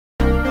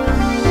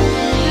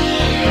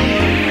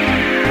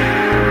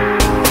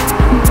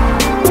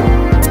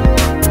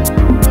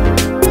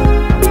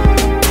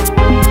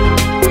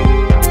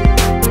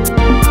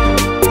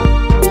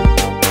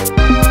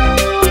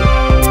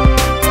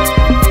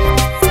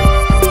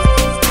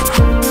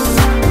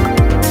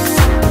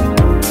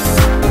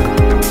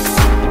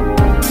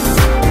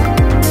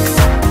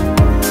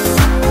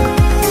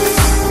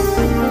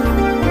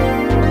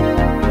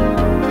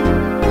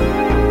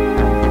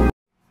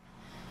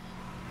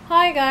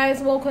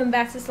guys, welcome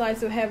back to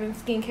Slice of Heaven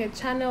Skincare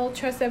channel.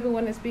 Trust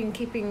everyone has been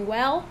keeping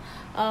well.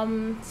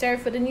 So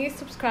for the new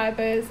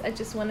subscribers, I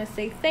just want to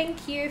say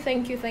thank you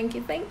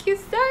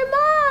so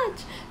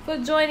much for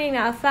joining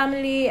our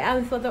family,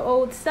 and for the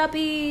old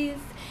subbies,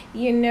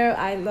 you know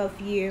I love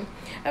you.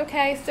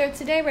 Okay, so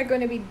today we're going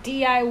to be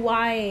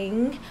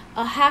DIYing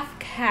a half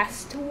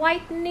caste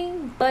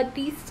whitening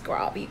body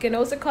scrub. You can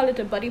also call it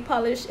a body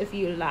polish if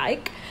you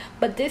like,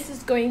 but this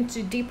is going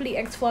to deeply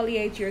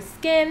exfoliate your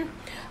skin,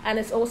 and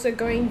it's also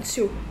going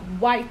to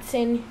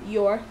whiten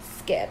your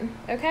skin.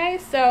 Okay,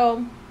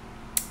 so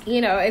you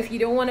know, if you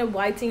don't want to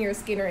whiten your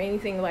skin or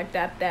anything like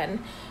that,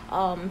 then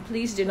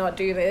please do not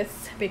do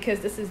this, because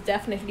this is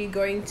definitely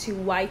going to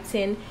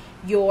whiten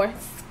your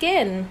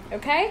skin.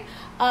 Okay,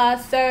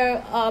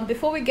 so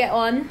before we get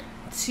on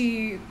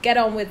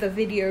with the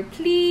video,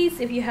 please,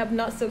 if you have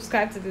not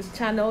subscribed to this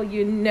channel,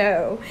 you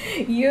know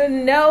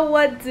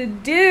what to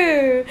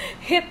do.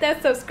 Hit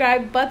that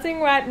subscribe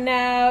button right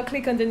now,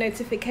 click on the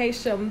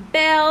notification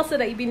bell so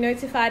that you'll be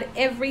notified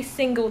every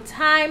single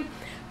time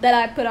that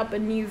I put up a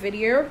new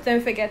video.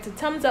 Don't forget to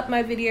thumbs up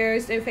my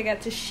videos, don't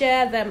forget to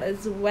share them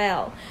as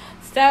well.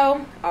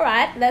 So all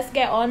right, let's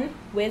get on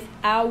with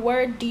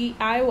our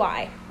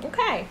DIY.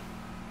 Okay,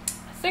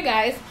 so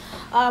guys,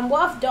 what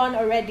I've done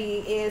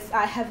already is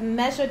I have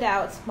measured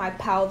out my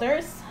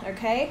powders.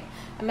 Okay,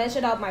 I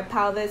measured out my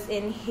powders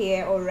in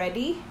here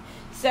already.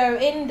 So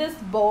in this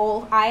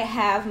bowl I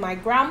have my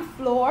gram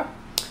flour,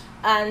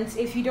 and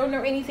if you don't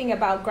know anything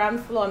about gram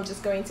flour, I'm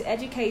just going to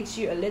educate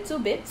you a little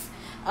bit.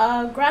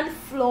 Gram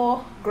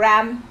flour,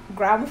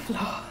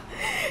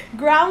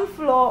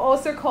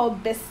 also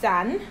called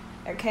besan.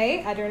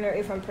 Okay, I don't know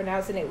if I'm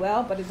pronouncing it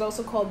well, but it's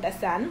also called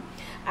besan,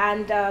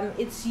 and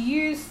it's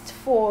used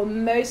for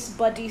most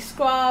body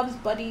scrubs,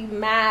 body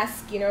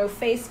mask, you know,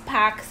 face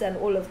packs and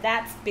all of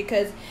that,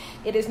 because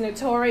it is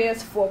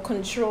notorious for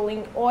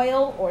controlling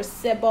oil or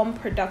sebum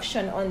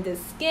production on the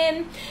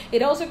skin.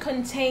 It also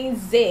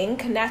contains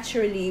zinc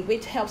naturally,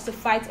 which helps to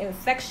fight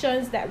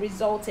infections that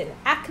result in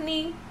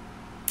acne.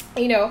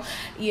 Using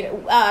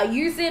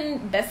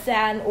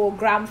besan or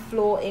gram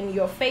flour in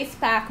your face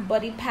pack,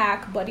 body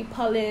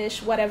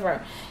polish,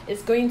 whatever,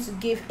 is going to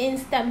give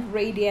instant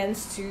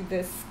radiance to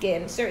the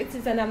skin. So it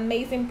is an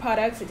amazing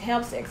product. It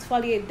helps to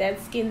exfoliate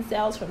dead skin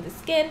cells from the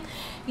skin,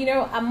 you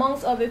know,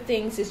 amongst other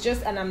things. It's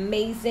just an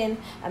amazing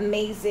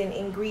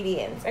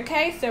ingredient.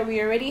 Okay, so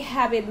we already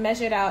have it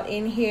measured out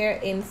in here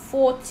in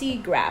 40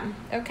 gram.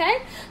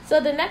 Okay,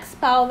 so the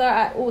next powder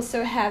I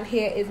also have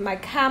here is my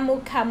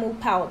Camu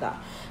powder.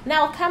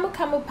 Now,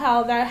 Camu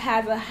powder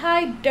has a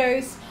high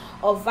dose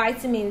of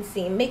vitamin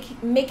C,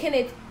 making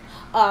it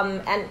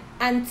an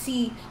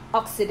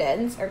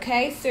antioxidant.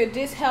 Okay, so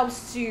this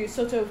helps to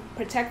sort of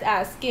protect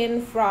our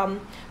skin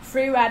from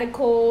free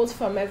radicals,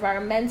 from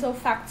environmental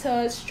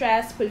factors,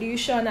 stress,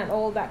 pollution, and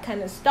all that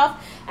kind of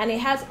stuff. And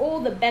it has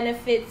all the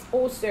benefits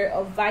also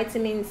of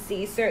vitamin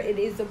C. So it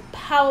is a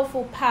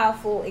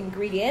powerful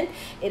ingredient.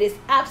 It is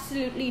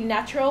absolutely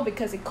natural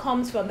because it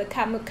comes from the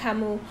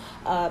Camu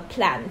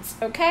plant.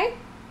 Okay,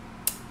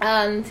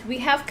 and we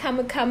have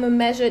Camu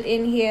measured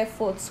in here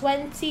for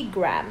 20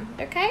 gram.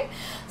 Okay,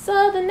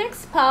 so the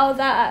next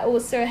powder I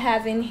also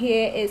have in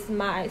here is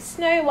my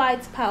Snow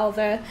White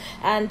powder,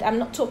 and I'm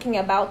not talking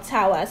about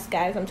towers,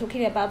 guys. I'm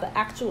talking about the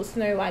actual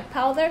Snow White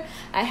powder.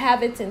 I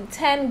have it in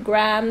 10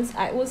 grams.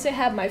 I also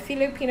have my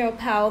Filipino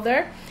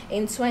powder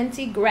in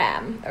 20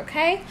 gram.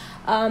 Okay,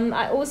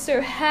 I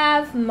also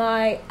have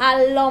my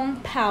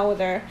Alum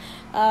powder.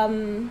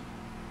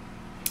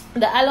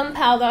 The alum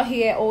powder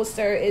here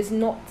also is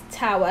not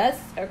towers.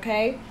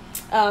 Okay,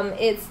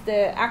 it's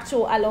the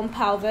actual alum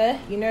powder.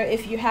 You know,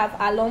 if you have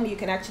alum, you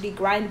can actually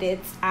grind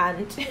it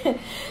and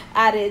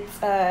add it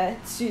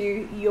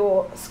to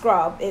your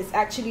scrub. It's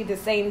actually the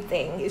same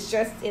thing. It's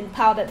just in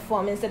powdered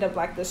form instead of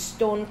like the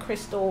stone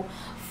crystal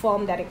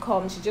form that it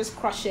comes. You just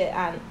crush it,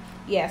 and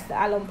yes, the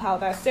alum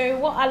powder. So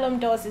what alum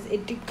does is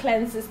it deep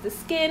cleanses the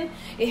skin.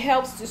 It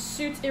helps to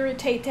soothe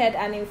irritated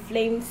and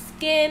inflamed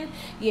skin.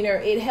 You know,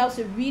 it helps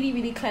to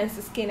really cleanse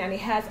the skin, and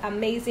it has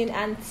amazing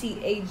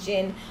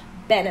anti-aging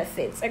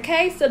benefits.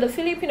 Okay, so the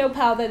Filipino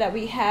powder that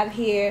we have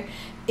here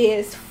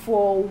is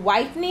for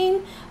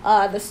whitening.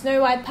 The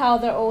Snow White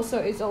powder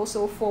is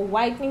also for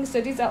whitening.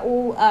 So these are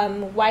all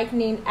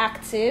whitening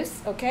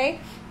actives, okay,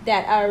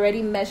 that are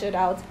already measured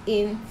out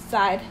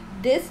inside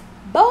this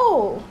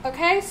bowl.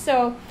 Okay,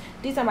 so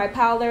these are my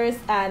powders,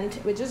 and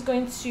we're just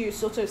going to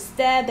sort of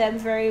stir them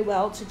very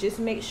well to just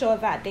make sure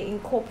that they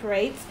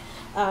incorporate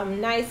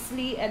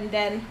nicely, and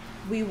then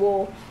we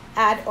will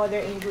add other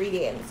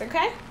ingredients.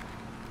 Okay,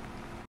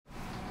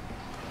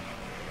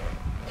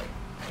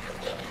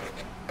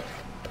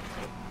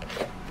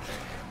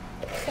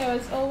 so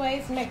as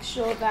always, make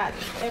sure that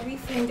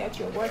everything that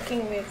you're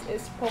working with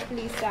is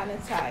properly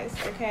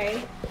sanitized.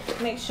 Okay,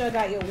 make sure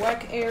that your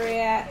work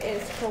area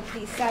is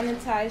properly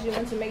sanitized. You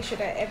want to make sure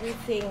that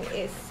everything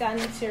is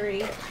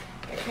sanitary,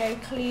 okay,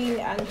 clean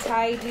and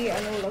tidy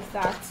and all of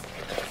that.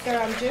 So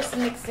I'm just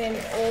mixing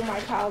all my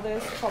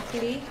powders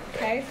properly.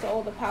 Okay, so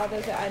all the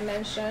powders that I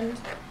mentioned,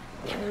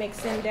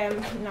 mixing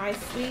them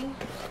nicely.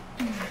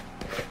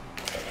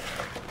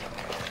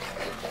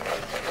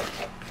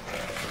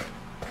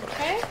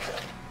 Okay.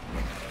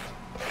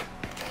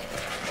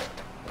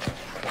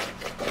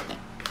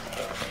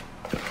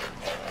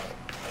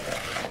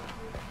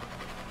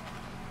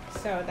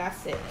 So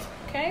that's it.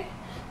 Okay.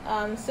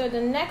 So the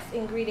next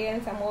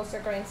ingredients I'm also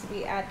going to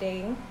be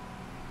adding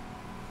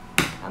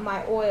are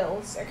my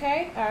oils.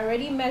 Okay, I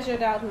already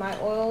measured out my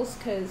oils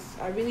because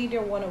I really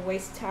don't want to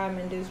waste time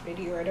in this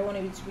video. I don't want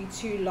it to be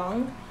too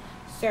long,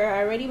 so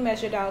I already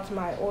measured out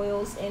my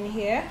oils in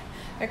here.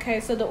 Okay,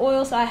 so the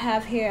oils I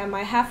have here are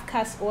my half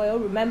caste oil.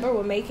 Remember,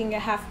 we're making a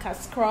half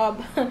caste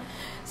scrub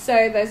so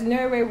there's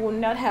no way we'll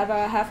not have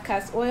a half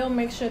caste oil.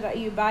 Make sure that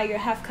you buy your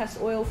half caste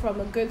oil from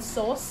a good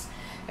source.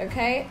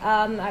 Okay,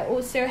 I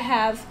also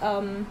have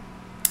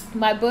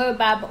my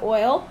Baobab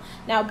oil.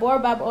 Now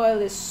Baobab oil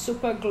is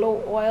super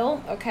glow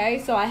oil. Okay,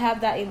 so I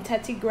have that in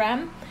 30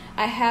 gram.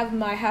 I have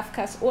my half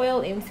caste oil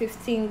in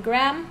 15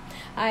 gram.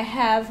 I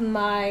have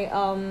my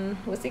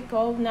what's it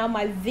called now,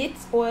 my Veet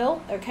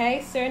oil.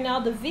 Okay, so now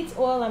the Veet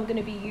oil I'm going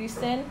to be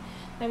using,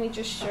 let me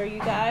just show you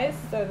guys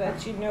so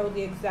that you know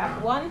the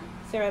exact one.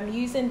 So I'm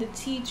using the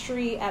tea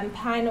tree and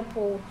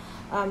pineapple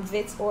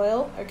Veet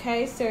oil.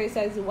 Okay, so it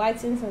says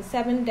whitens in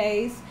 7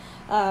 days,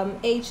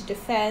 age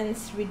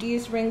defense,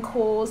 reduce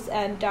wrinkles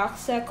and dark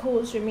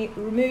circles,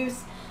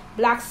 removes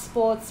black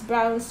spots,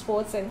 brown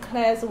spots, and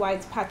clears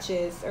white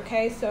patches.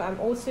 Okay, so I'm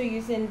also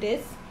using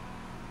this.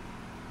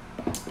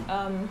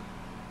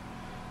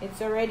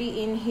 It's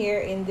already in here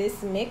in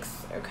this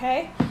mix.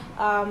 Okay,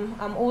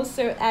 I'm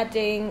also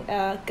adding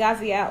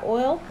Gavia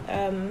oil.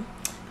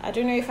 I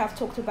don't know if I've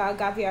talked about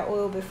Gavia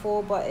oil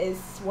before, but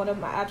it's one of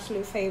my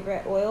absolute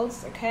favorite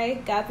oils.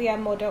 Okay, Gavia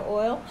mother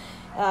oil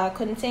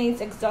contains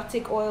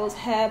exotic oils,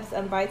 herbs,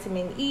 and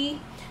vitamin E.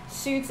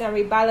 Soothes and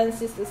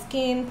rebalances the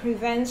skin,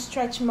 prevents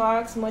stretch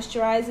marks,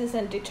 moisturizes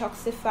and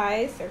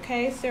detoxifies.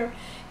 Okay, so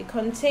it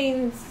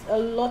contains a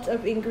lot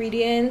of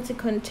ingredients. It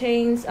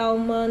contains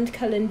almond,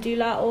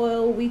 calendula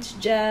oil, wheat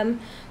germ,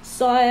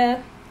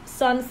 soya,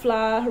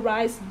 sunflower,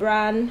 rice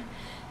bran,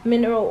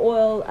 mineral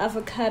oil,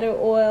 avocado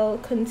oil,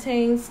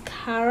 contains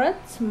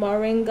carrot,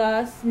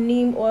 moringa,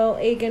 neem oil,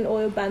 argan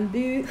oil,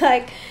 bamboo,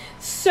 like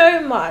so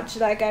much.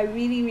 Like I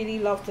really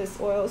love this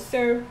oil.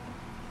 So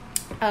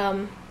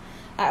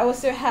I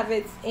also have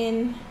it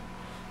in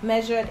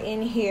measured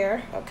in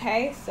here.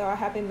 Okay, so I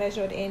have it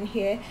measured in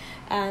here,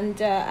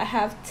 and I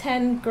have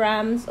 10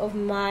 grams of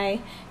my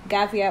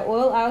Gavia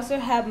oil. I also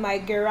have my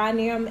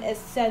Geranium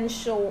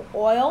essential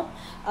oil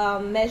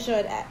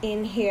measured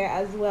in here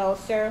as well.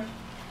 So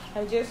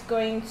I'm just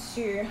going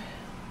to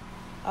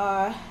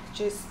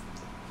just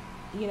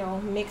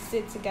mix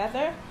it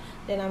together.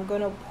 Then I'm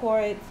going to pour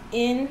it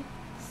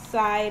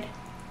inside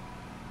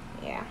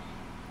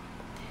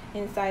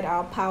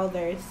our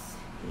powders.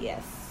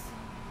 Yes,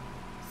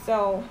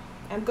 so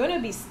I'm going to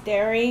be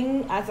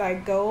stirring as I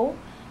go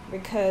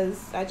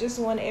because I just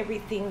want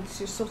everything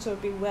to sort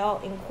of be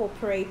well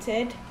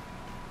incorporated.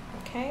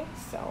 Okay,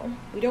 so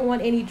we don't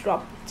want any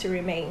drop to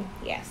remain.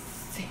 Yes.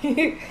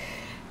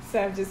 So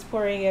I'm just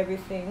pouring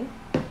everything.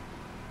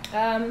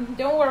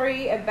 Don't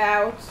worry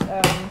about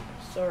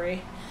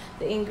the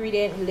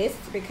ingredient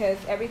list because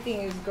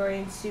everything is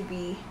going to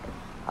be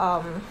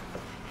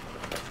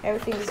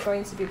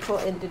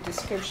put in the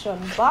description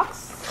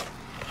box,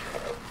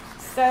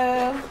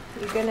 so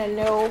you're gonna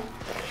know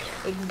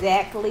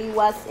exactly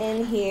what's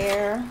in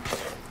here.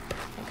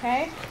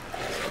 Okay,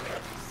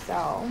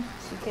 so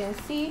as you can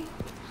see,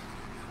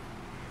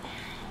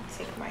 I'll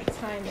take my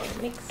time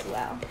and mix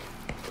well.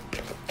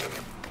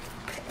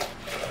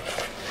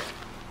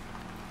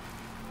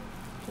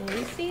 Can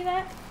you see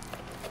that?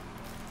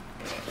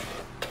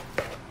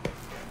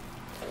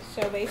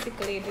 So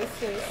basically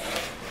this is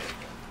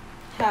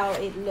how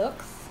it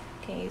looks.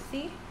 Can you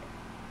see?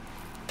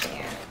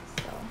 Yeah,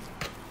 so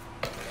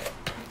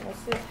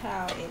this is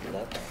how it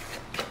looks.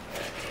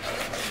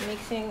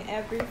 Mixing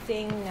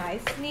everything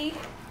nicely.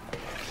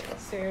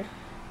 So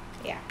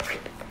yeah.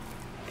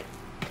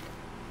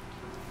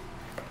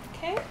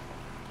 Okay,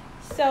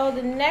 so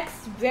the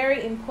next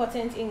very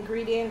important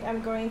ingredient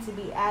I'm going to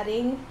be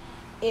adding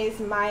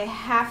is my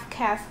half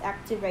caste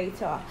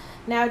activator.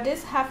 Now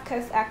this half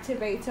caste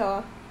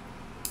activator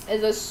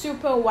is a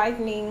super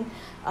whitening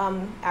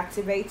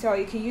activator.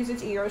 You can use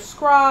it in your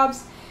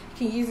scrubs,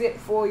 you can use it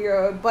for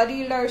your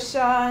body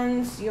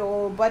lotions,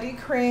 your body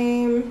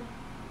cream,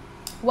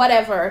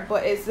 whatever,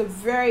 but it's a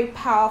very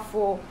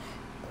powerful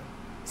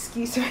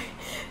it's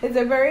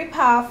a very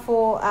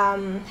powerful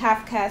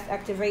half caste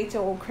activator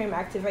or cream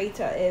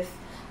activator, if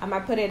I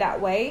might put it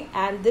that way,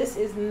 and this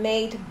is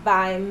made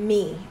by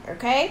me.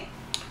 Okay,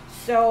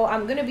 so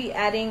I'm going to be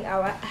adding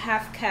our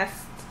half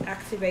caste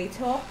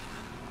activator.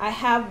 I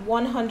have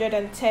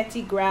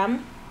 130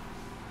 gram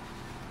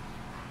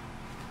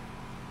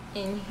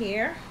in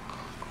here,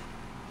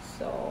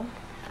 so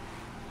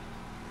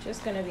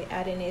just going to be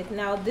adding it.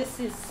 Now this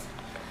is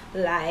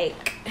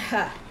like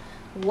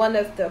one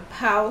of the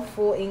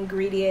powerful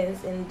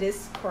ingredients in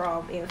this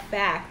scrub. In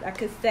fact, I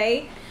could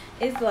say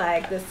It's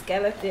like the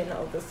skeleton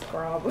of the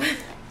scrub.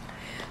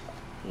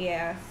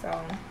 Yeah, so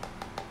I'm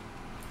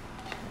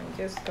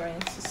just going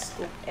to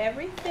scoop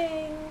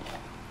everything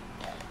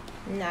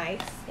nice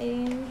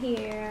in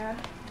here.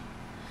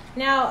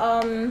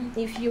 Now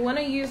if you want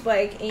to use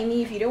like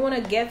any, if you don't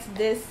want to get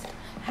this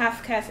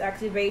half cast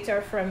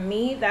activator from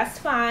me, that's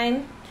fine.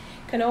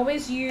 You can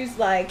always use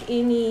like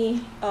any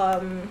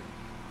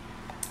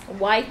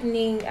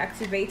whitening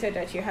activator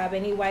that you have,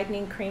 any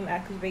whitening cream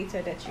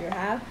activator that you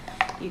have.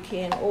 You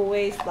can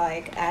always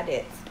like add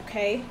it,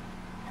 okay?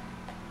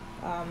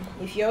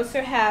 If you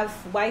also have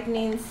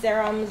whitening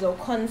serums or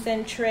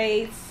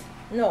concentrates,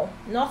 no,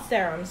 not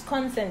serums,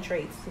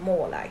 concentrates,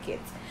 more like it.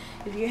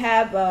 If you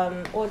have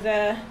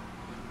other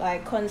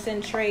like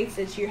concentrates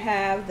that you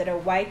have that are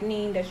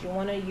whitening that you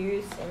want to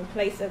use in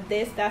place of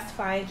this, that's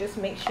fine. Just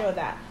make sure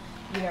that,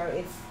 you know,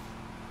 it's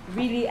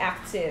really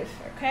active,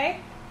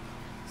 okay?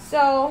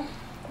 So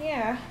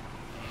yeah,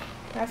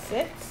 that's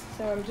it.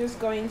 So I'm just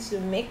going to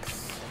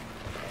mix.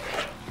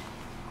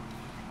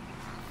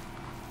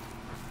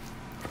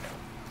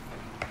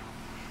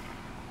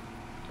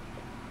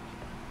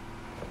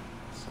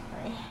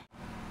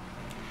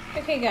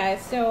 Okay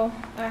guys, so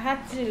I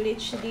had to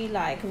literally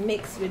like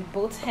mix with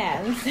both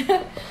hands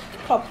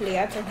properly.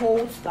 I had to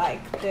hold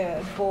like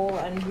the bowl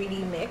and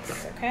really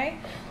mix, okay?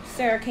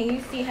 So can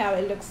you see how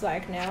it looks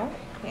like now?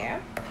 Yeah.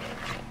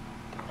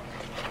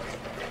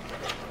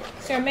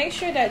 So make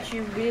sure that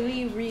you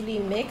really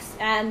mix,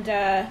 and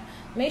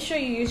make sure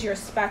you use your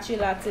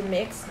spatula to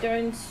mix.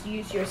 Don't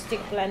use your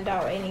stick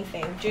blender or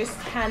anything. Just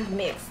hand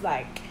mix,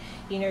 like,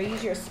 you know,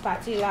 use your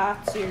spatula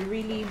to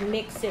really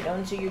mix it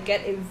until you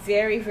get a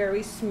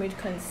very smooth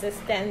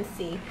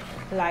consistency,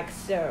 like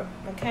so.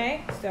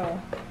 Okay,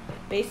 so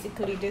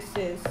basically this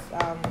is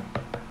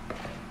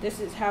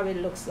how it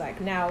looks like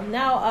now.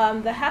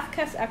 The half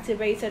cast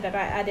activator that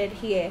I added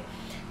here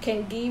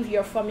can give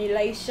your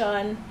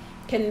formulation,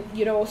 can,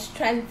 you know,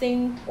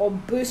 strengthen or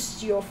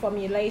boost your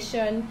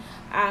formulation,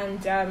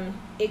 and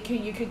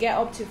you could get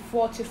up to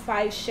 4 to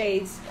 5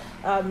 shades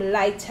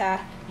lighter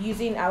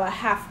using our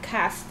half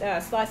cast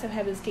Slice of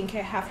Heaven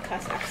skincare half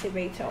cast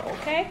activator.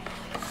 Okay,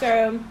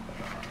 so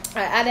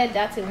I added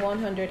that in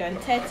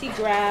 130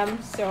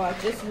 grams. So I'll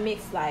just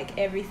mix like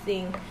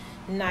everything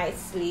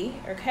nicely.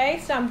 Okay,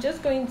 so I'm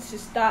just going to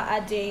start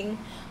adding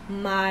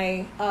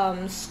my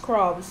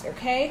scrubs,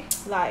 okay,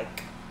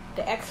 like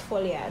the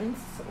exfoliants,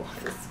 or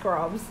the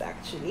scrubs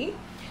actually.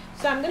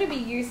 So I'm going to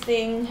be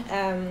using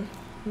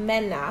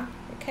Mena,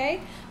 okay.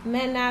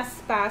 Mena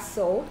spa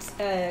salt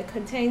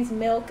contains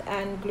milk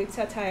and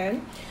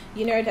glutathione.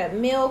 You know that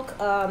milk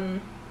on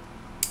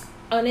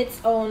its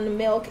own,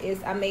 milk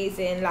is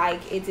amazing.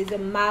 Like, it is a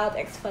mild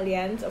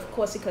exfoliant. Of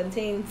course, it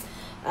contains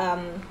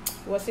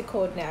what's it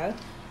called now,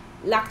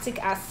 lactic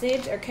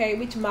acid, okay,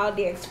 which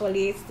mildly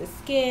exfoliates the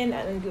skin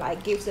and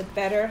like gives a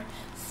better,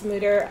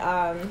 smoother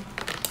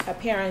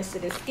appearance to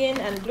the skin.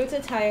 And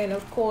glutathione,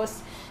 of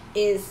course,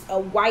 is a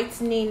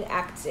whitening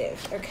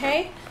active,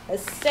 okay, a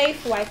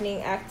safe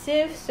whitening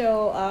active.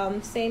 So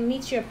say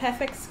meet your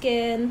perfect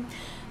skin.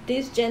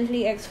 This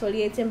gently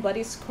exfoliating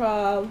body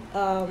scrub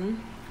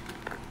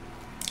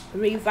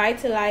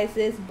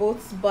revitalizes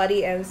both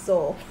body and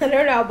soul. I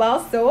don't know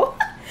about soul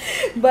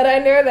but I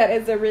know that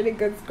it's a really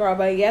good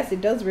scrub, and yes,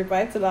 it does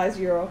revitalize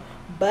your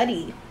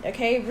body,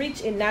 okay.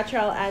 Rich in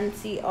natural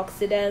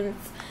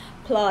antioxidants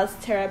plus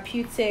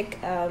therapeutic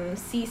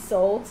sea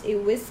salt. It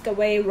whisks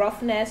away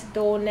roughness,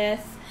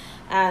 dullness,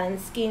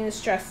 and skin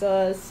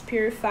stressors,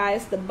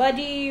 purifies the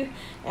body,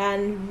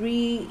 and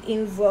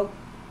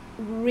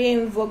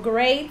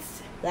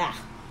reinvigorates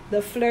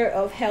the flow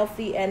of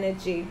healthy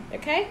energy,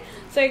 okay.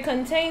 So it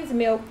contains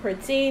milk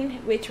protein,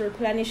 which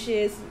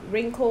replenishes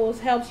wrinkles,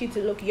 helps you to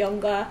look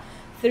younger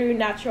through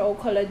natural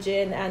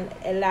collagen and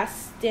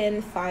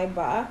elastin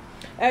fiber,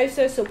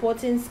 also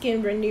supporting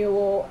skin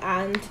renewal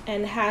and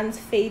enhance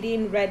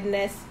fading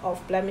redness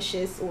of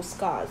blemishes or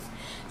scars.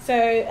 So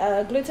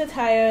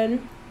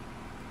glutathione,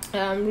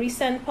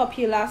 recent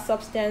popular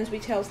substance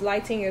which helps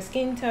lighten your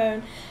skin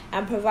tone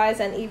and provides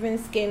an even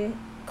skin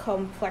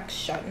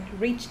complexion.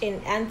 Rich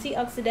in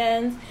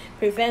antioxidants,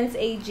 prevents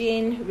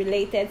aging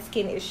related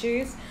skin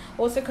issues.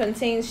 Also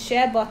contains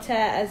shea butter,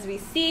 as we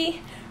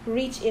see.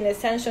 Rich in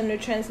essential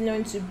nutrients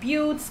known to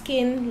build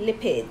skin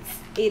lipids.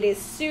 It is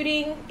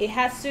soothing, it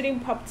has soothing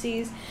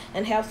properties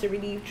and helps to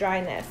relieve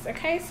dryness.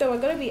 Okay, so we're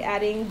going to be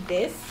adding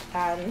this,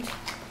 and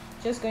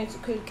just going to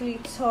quickly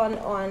turn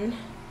on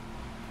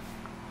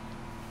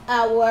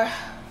our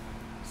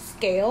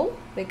scale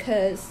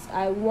because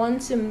I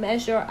want to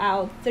measure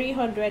out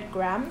 300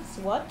 grams.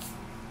 What?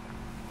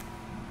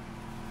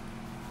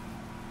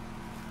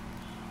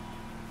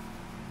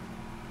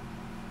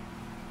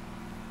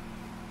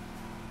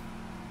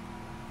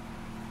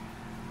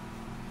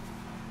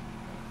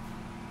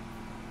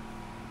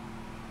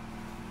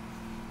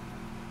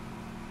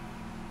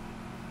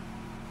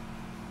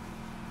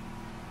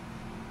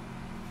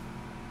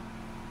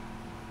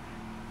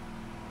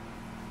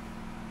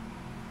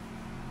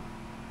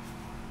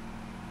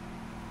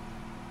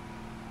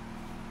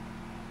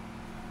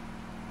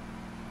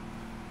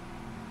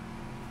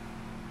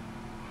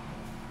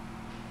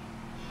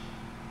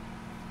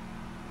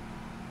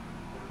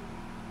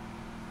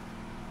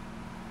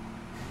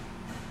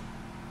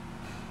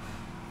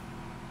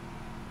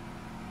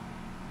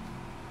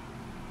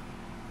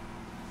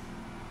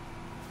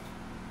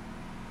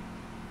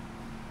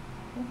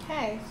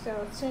 Okay,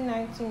 so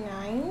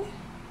 $2.99,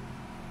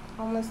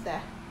 almost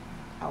there.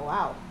 Oh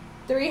wow,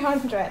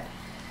 300.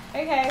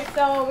 Okay,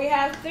 so we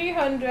have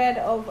 300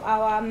 of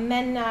our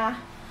Mena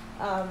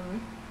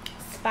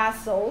spa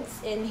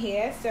salts in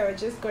here. So we're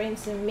just going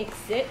to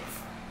mix it.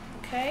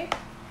 Okay,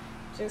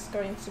 just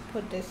going to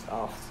put this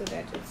off so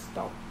that it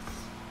stops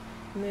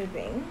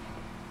moving.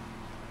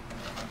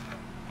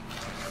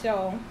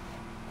 So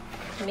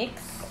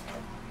mix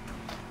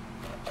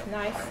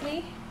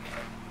nicely.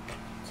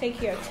 Take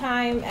your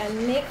time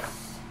and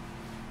mix.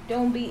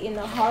 Don't be in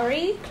a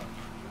hurry.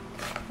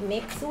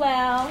 Mix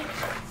well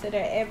so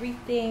that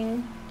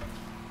everything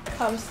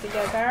comes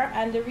together.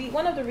 And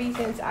one of the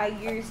reasons I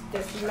use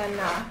this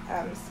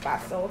Mena spa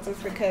salt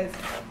is because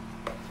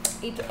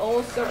it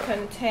also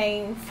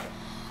contains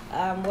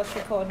what's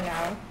it called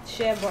now,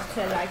 shea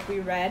butter, like we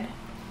read.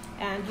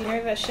 And you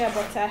know that shea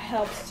butter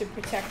helps to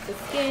protect the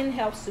skin,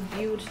 helps to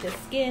build the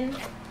skin,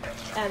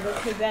 and will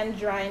prevent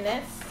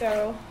dryness.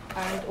 So,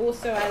 and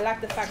also I like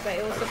the fact that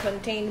it also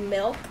contains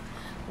milk,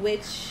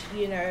 which,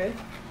 you know,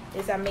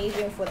 is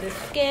amazing for the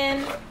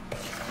skin.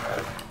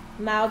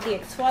 Mildly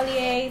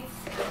exfoliates,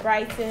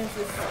 brightens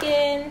the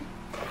skin,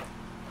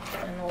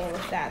 and all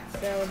of that.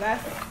 So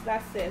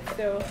that's it.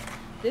 So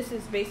this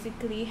is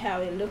basically how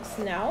it looks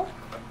now.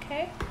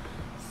 Okay,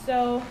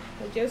 so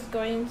we're just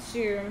going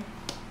to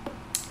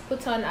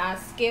put on our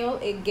scale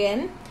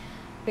again,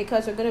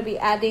 because we're going to be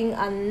adding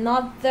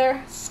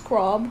another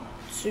scrub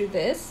to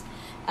this,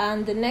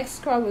 and the next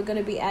scrub we're going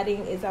to be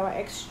adding is our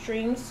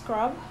Xtreme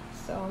scrub.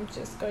 So I'm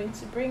just going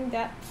to bring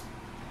that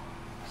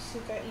so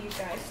that you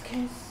guys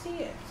can see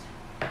it.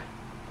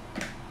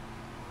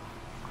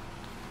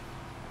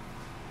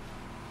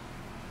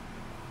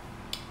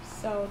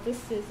 So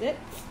this is it,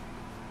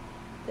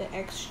 the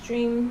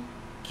Xtreme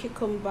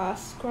cucumber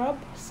scrub.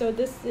 So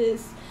this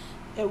is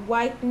a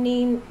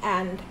whitening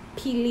and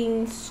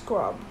peeling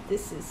scrub.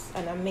 This is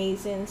an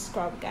amazing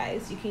scrub,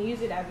 guys. You can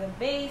use it as a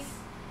base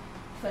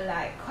for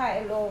like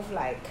quite a lot of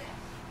like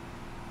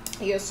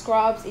your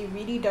scrubs. It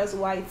really does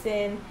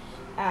whiten,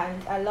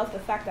 and I love the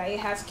fact that it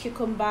has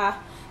cucumber,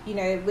 you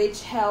know,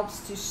 which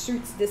helps to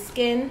soothe the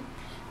skin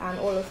and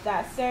all of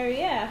that. So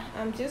yeah,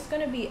 I'm just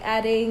gonna be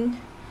adding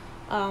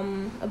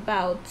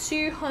about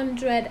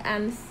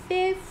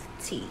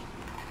 250.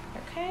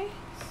 Okay,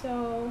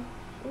 so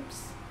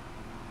oops,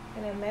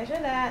 gonna measure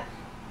that.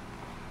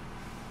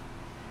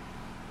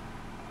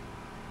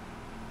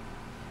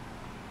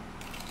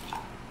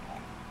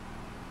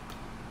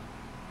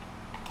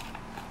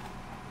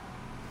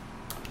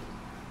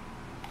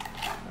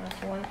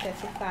 That's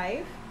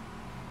 135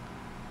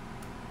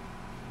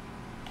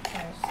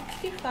 and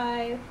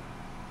 65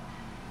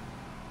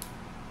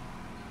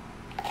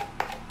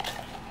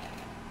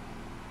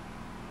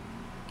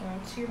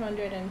 and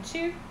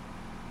 202.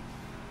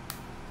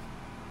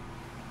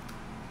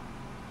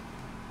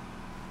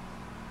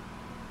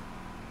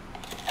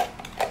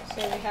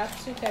 So we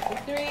have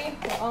 233.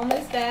 We're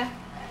almost there.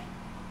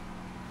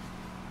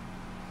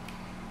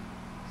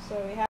 So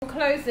we have to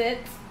close it,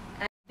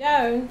 and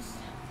don't,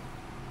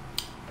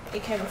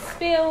 it can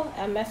spill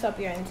and mess up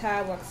your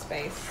entire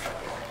workspace.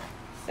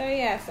 So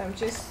yes, I'm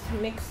just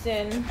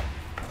mixing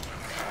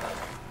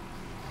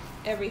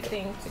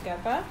everything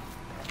together.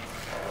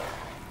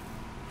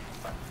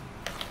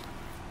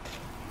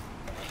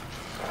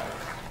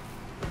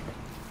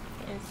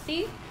 And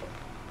see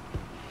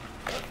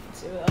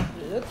what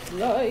it looks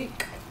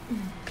like.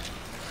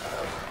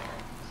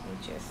 So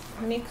just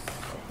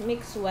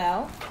mix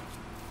well.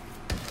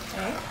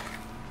 Okay.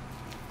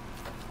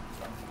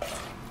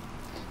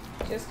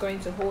 Just going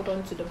to hold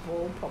on to the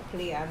bowl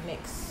properly and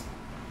mix.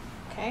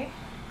 Okay.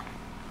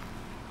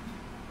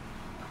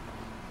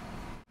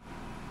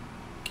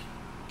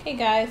 Okay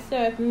guys, so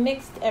I've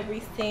mixed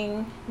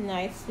everything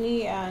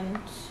nicely, and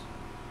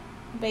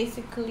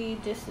basically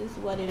this is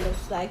what it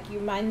looks like. You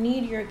might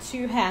need your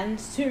two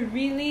hands to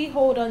really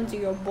hold on to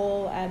your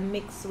bowl and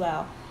mix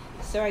well.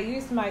 So I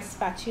used my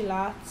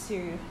spatula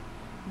to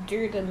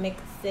do the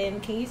mixing.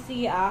 Can you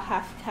see our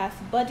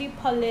half-cast body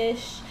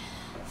polish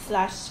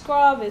 /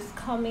 scrub is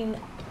coming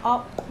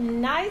up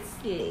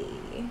nicely?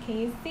 Can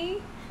you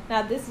see?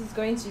 Now this is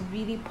going to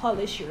really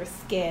polish your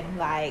skin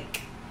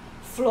like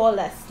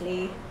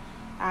flawlessly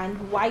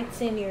and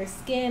whiten your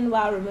skin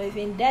while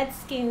removing dead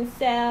skin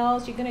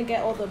cells. You're gonna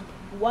get all the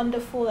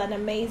wonderful and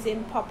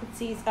amazing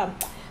properties,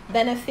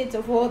 benefits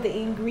of all the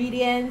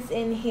ingredients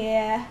in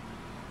here,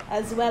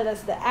 as well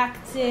as the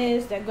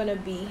actives. They're gonna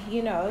be,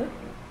 you know,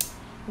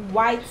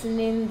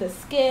 whitening the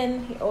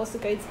skin. You're also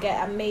going to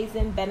get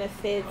amazing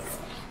benefits,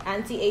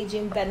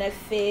 anti-aging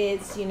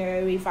benefits, you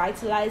know,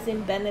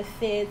 revitalizing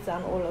benefits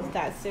and all of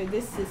that. So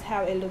this is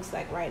how it looks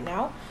like right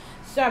now.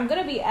 So I'm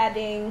gonna be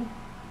adding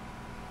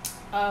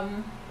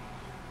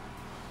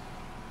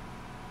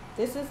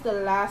this is the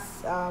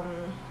last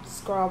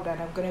scrub that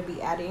I'm going to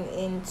be adding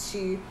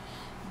into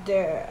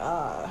the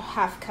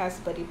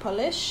half-cast body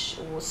polish,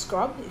 or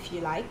scrub if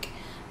you like.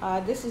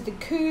 This is the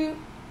Camu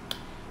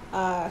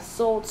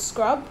salt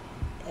scrub.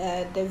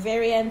 The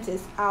variant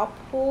is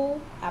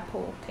apple.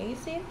 Can you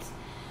see it?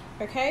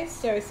 Okay,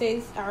 so it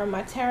says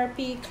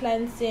aromatherapy,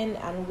 cleansing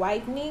and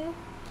whitening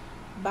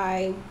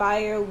by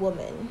Buyer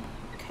Woman.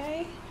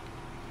 Okay,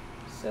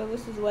 so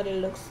this is what it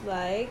looks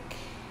like.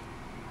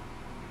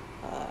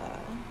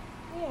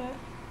 Yeah,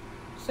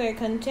 so it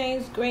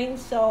contains grain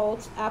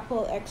salt,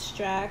 apple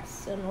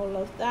extracts and all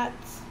of that.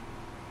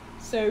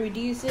 So it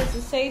reduces,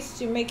 it says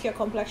to make your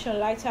complexion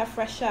lighter,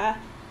 fresher,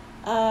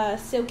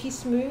 silky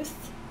smooth,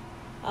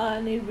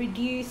 and it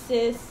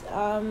reduces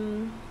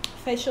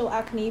facial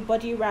acne,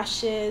 body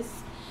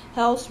rashes,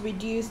 helps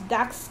reduce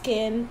dark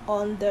skin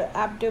on the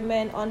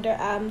abdomen,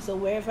 underarms or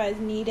wherever is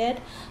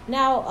needed.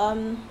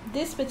 Now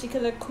this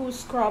particular cool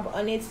scrub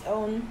on its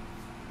own,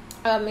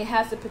 it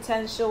has the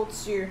potential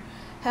to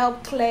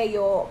help clear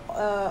your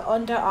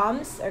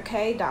underarms,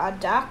 okay, that are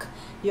dark,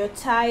 your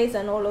thighs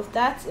and all of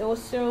that.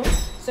 Also,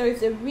 so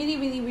it's a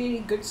really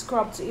good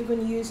scrub to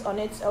even use on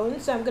its own.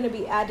 So I'm going to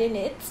be adding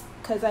it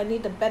because I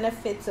need the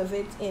benefits of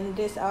it in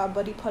this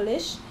body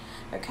polish.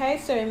 Okay,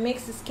 so it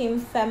makes the skin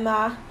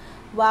firmer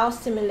while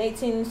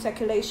stimulating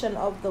circulation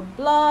of the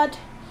blood,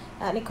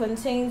 and it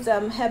contains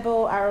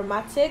herbal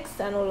aromatics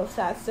and all of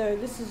that. So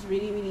this is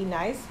really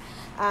nice,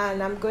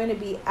 and I'm going to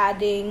be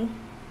adding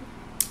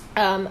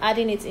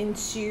it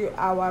into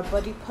our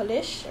body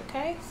polish.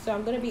 Okay, so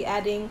I'm going to be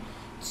adding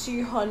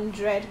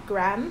 200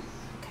 gram.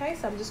 Okay,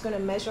 so I'm just going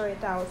to measure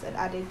it out and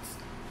add it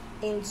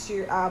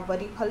into our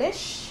body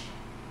polish.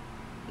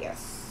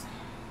 Yes,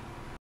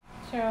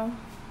 so I'm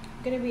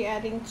going to be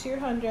adding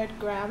 200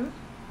 gram.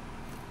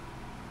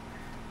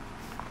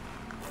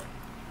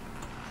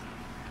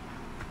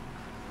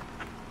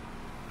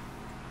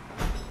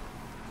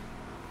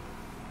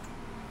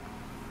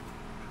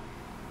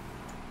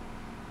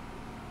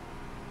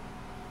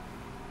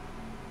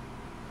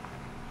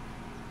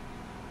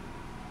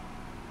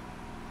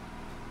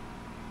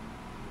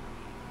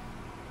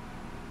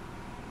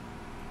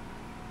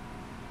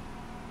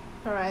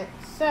 Alright,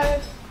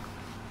 so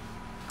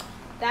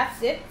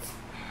that's it.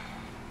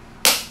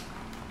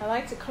 I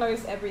like to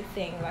close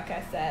everything, like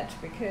I said,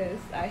 because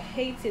I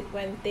hate it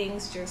when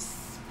things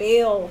just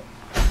spill.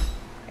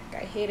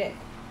 Like, I hate it.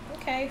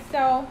 Okay,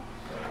 so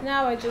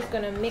now we're just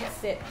gonna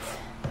mix it.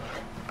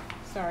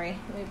 Sorry,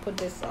 let me put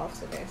this off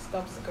so that it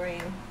stops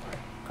graying.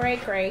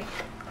 Cray.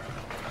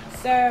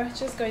 So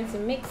just going to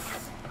mix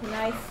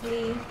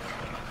nicely.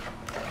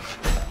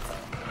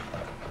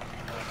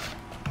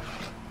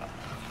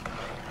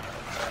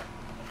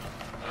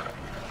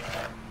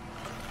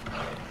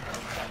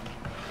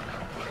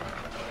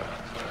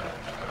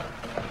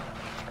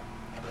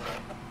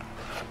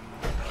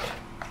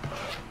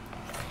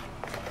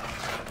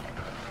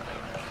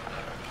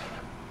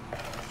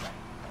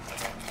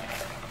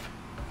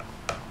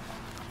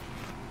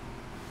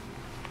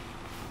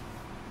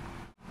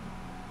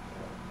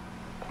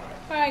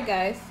 Alright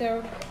guys,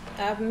 so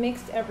I've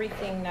mixed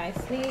everything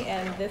nicely,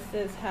 and this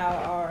is how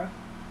our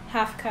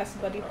half cast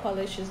body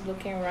polish is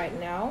looking right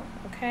now.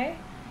 Okay,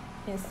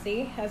 you can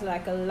see it has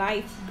like a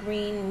light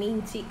green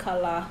minty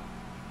color.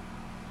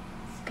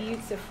 It's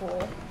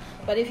beautiful,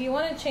 but if you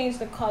want to change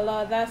the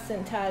color, that's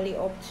entirely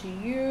up to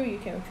you. You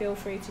can feel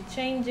free to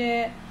change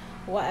it,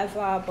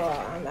 whatever, but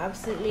I'm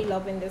absolutely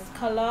loving this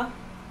color.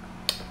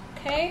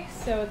 Okay,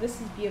 so this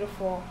is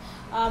beautiful.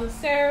 So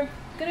I'm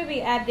gonna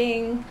be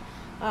adding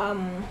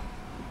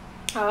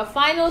our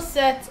final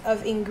set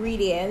of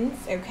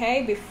ingredients,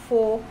 okay,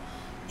 before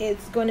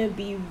it's gonna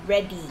be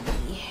ready.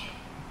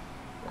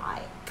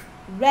 Like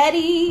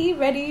ready.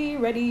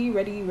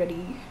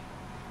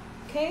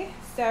 Okay,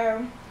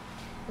 so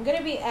I'm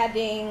gonna be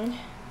adding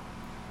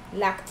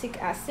lactic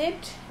acid,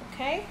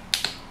 okay,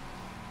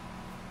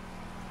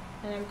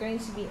 and I'm going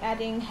to be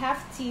adding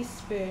half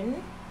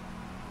teaspoon.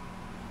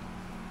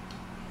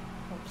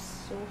 It's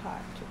so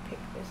hard to pick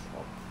this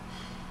up.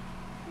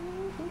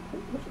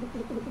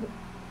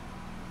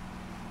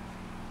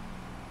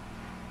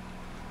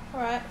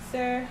 Alright, so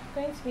I'm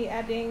going to be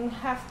adding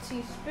half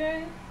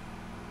teaspoon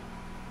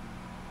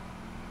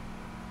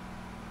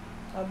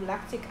of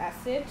lactic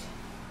acid.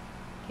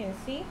 You can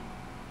see.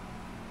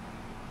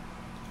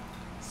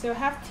 So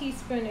half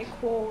teaspoon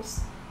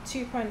equals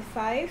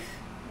 2.5.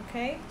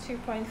 Okay,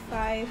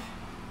 2.5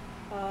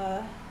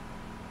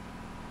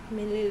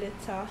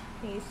 milliliter.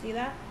 Can you see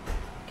that?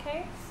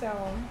 Okay,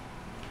 so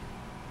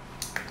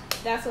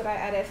that's what I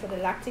added for the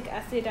lactic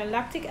acid. And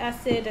lactic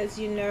acid, as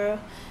you know,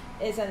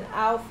 is an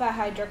alpha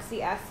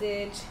hydroxy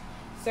acid,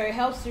 so it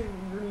helps to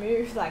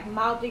remove, like,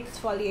 mildly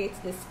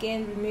exfoliate the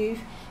skin, remove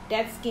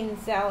dead skin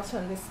cells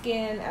from the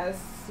skin, as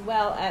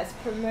well as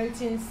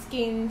promoting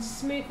skin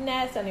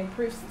smoothness and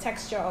improves the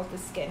texture of the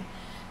skin.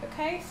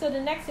 Okay, so the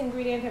next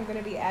ingredient I'm going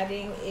to be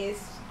adding is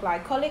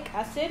glycolic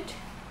acid.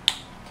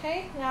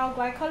 Okay, now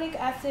glycolic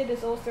acid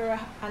is also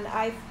an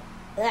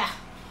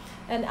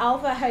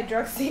alpha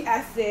hydroxy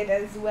acid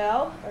as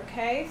well.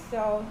 Okay,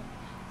 so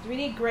it's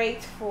really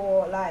great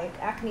for like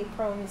acne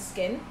prone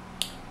skin.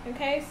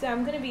 Okay, so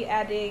I'm going to be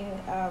adding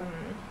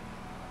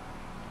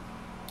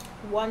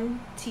 1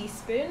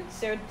 teaspoon.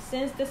 So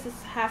since this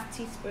is half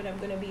teaspoon, I'm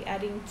going to be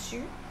adding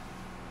 2.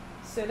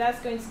 So that's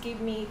going to give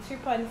me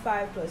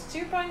 2.5 plus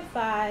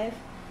 2.5,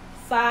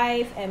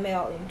 5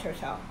 ml in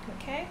total.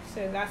 Okay,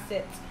 so that's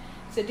it.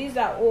 So these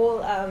are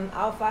all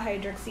alpha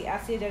hydroxy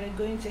acid that are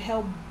going to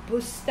help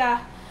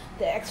booster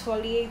the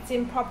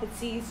exfoliating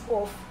properties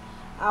of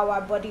our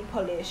body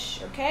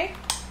polish. Okay,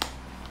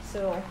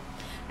 so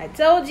I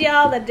told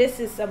y'all that this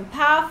is some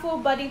powerful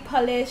body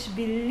polish,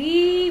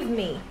 believe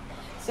me.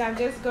 So I'm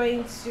just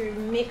going to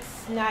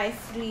mix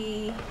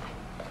nicely,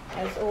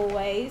 as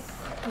always.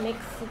 Mix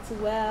it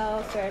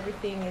well so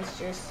everything is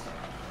just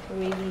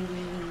really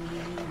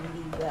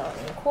well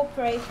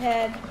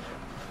incorporated.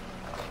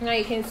 Now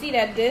you can see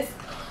that this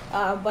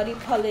body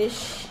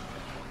polish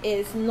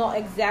is not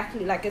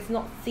exactly, like, it's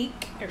not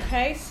thick.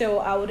 Okay, so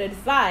I would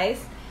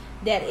advise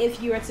that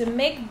if you were to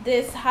make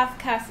this half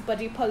cast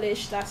body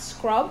polish that's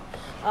scrub,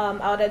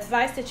 I would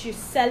advise that you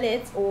sell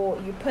it or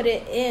you put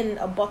it in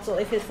a bottle.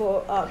 If it's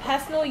for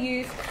personal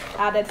use,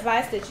 I'd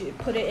advise that you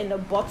put it in a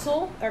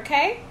bottle,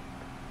 okay,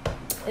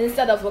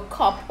 instead of a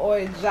cup or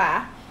a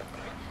jar.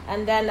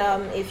 And then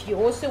if you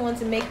also want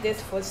to make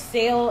this for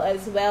sale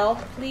as well,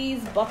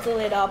 please bottle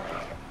it up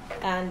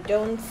and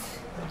don't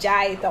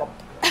jar it up.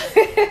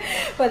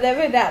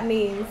 Whatever that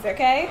means,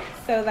 okay,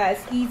 so that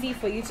it's easy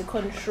for you to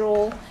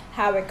control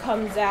how it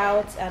comes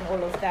out and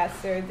all of that.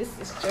 So this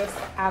is just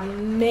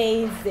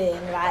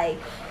amazing, like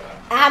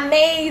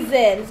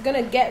amazing. It's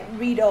gonna get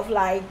rid of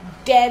like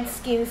dead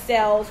skin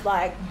cells,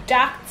 like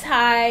dark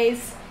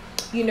ties,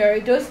 you know,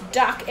 those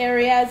dark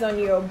areas on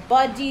your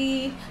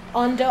body,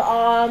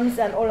 underarms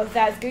and all of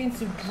that. It's going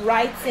to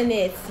brighten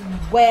it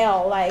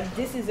well. Like,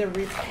 this is a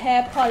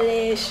repair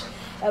polish,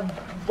 a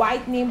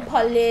whitening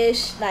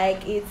polish,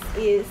 like it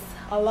is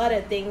a lot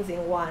of things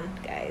in one,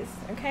 guys.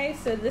 Okay,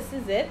 so this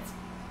is it.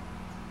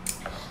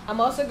 I'm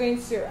also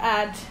going to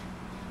add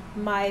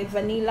my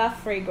vanilla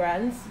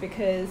fragrance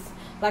because,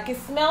 like, it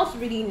smells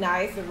really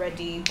nice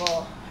already,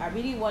 but I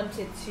really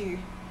wanted to,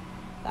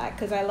 like,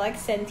 because I like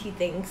scenty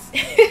things.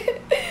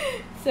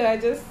 So I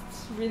just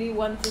really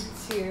wanted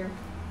to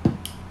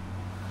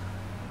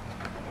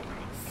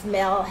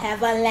smell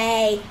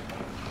heavenly.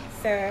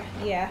 So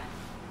yeah.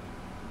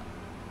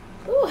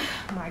 Oh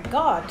my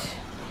god,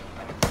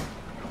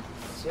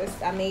 it's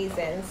just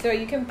amazing. So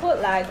you can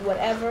put like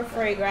whatever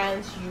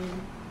fragrance you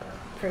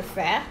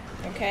prefer,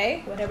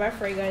 okay, whatever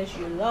fragrance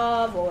you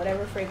love or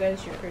whatever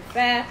fragrance you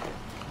prefer,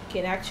 you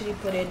can actually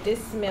put it.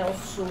 This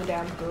smells so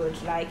damn good.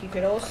 Like, you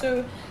could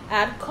also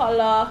add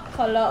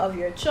color of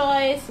your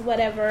choice,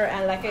 whatever.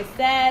 And like I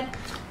said,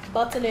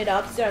 bottle it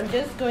up. So I'm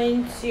just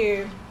going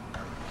to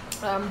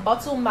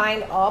bottle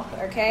mine up,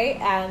 okay,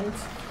 and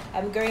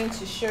I'm going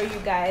to show you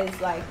guys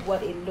like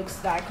what it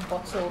looks like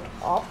bottled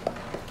up.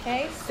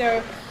 Okay,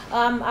 so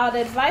I would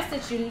advise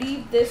that you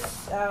leave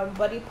this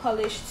body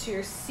polish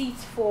to sit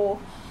for,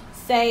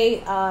 say,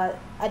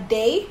 a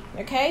day.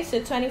 Okay,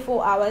 so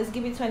 24 hours.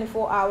 Give it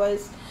 24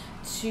 hours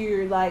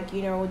to, like,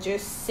 you know,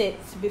 just sit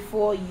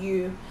before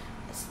you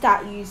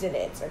start using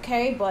it.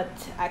 Okay, but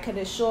I can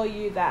assure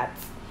you that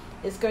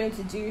it's going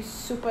to do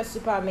super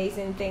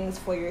amazing things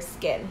for your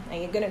skin,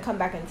 and you're gonna come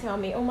back and tell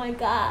me, oh my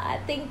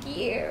god, thank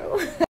you.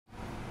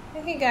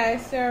 Okay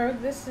guys, so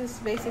this is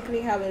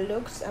basically how it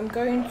looks. I'm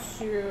going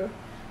to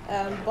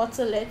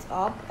bottle it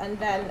up and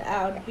then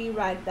I'll be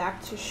right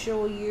back to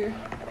show you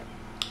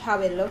how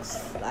it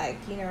looks like,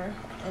 you know,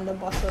 in the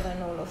bottle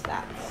and all of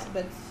that.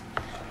 But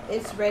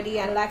it's ready,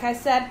 and like I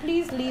said,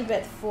 please leave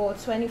it for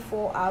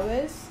 24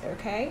 hours,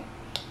 okay,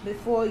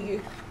 before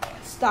you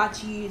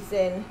start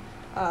using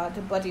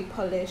the body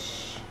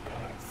polish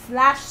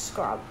 /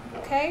 scrub.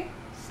 Okay,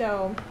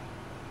 so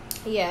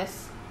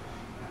yes,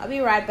 I'll be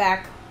right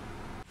back.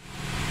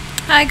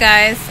 Hi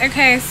guys,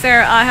 okay, so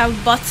I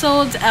have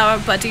bottled our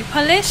body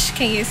polish.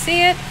 Can you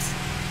see it?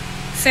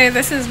 So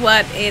this is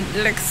what it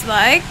looks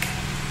like.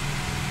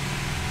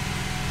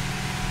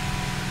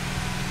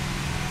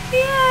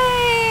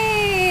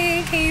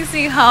 Yay! Can you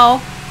see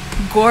how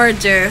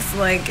gorgeous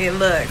like it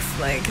looks?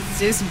 Like, it's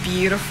just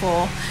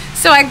beautiful.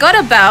 So I got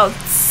about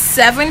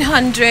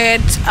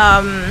 700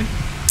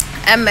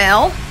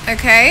 ml,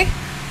 okay,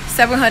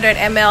 700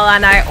 ml,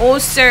 and I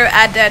also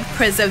added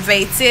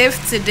preservative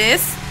to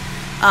this.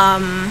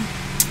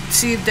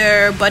 To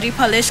the body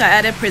polish, I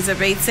added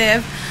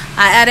preservative.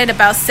 I added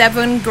about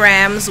 7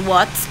 grams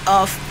worth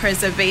of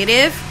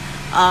preservative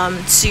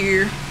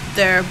to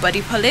the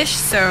body polish.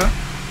 So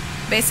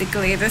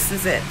basically this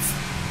is it.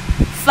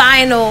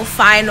 Final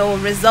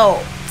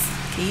result.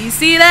 Can you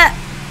see that?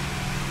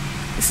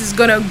 This is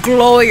gonna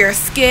glow your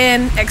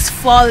skin,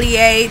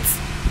 exfoliate,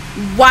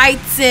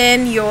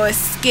 whiten your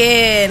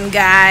skin,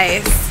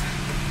 guys.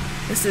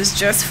 This is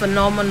just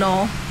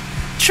phenomenal.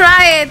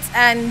 Try it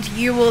and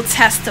you will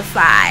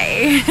testify.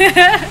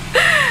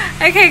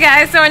 Okay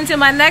guys, so until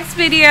my next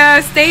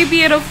video, stay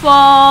beautiful.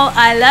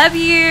 I love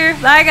you.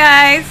 Bye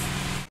guys.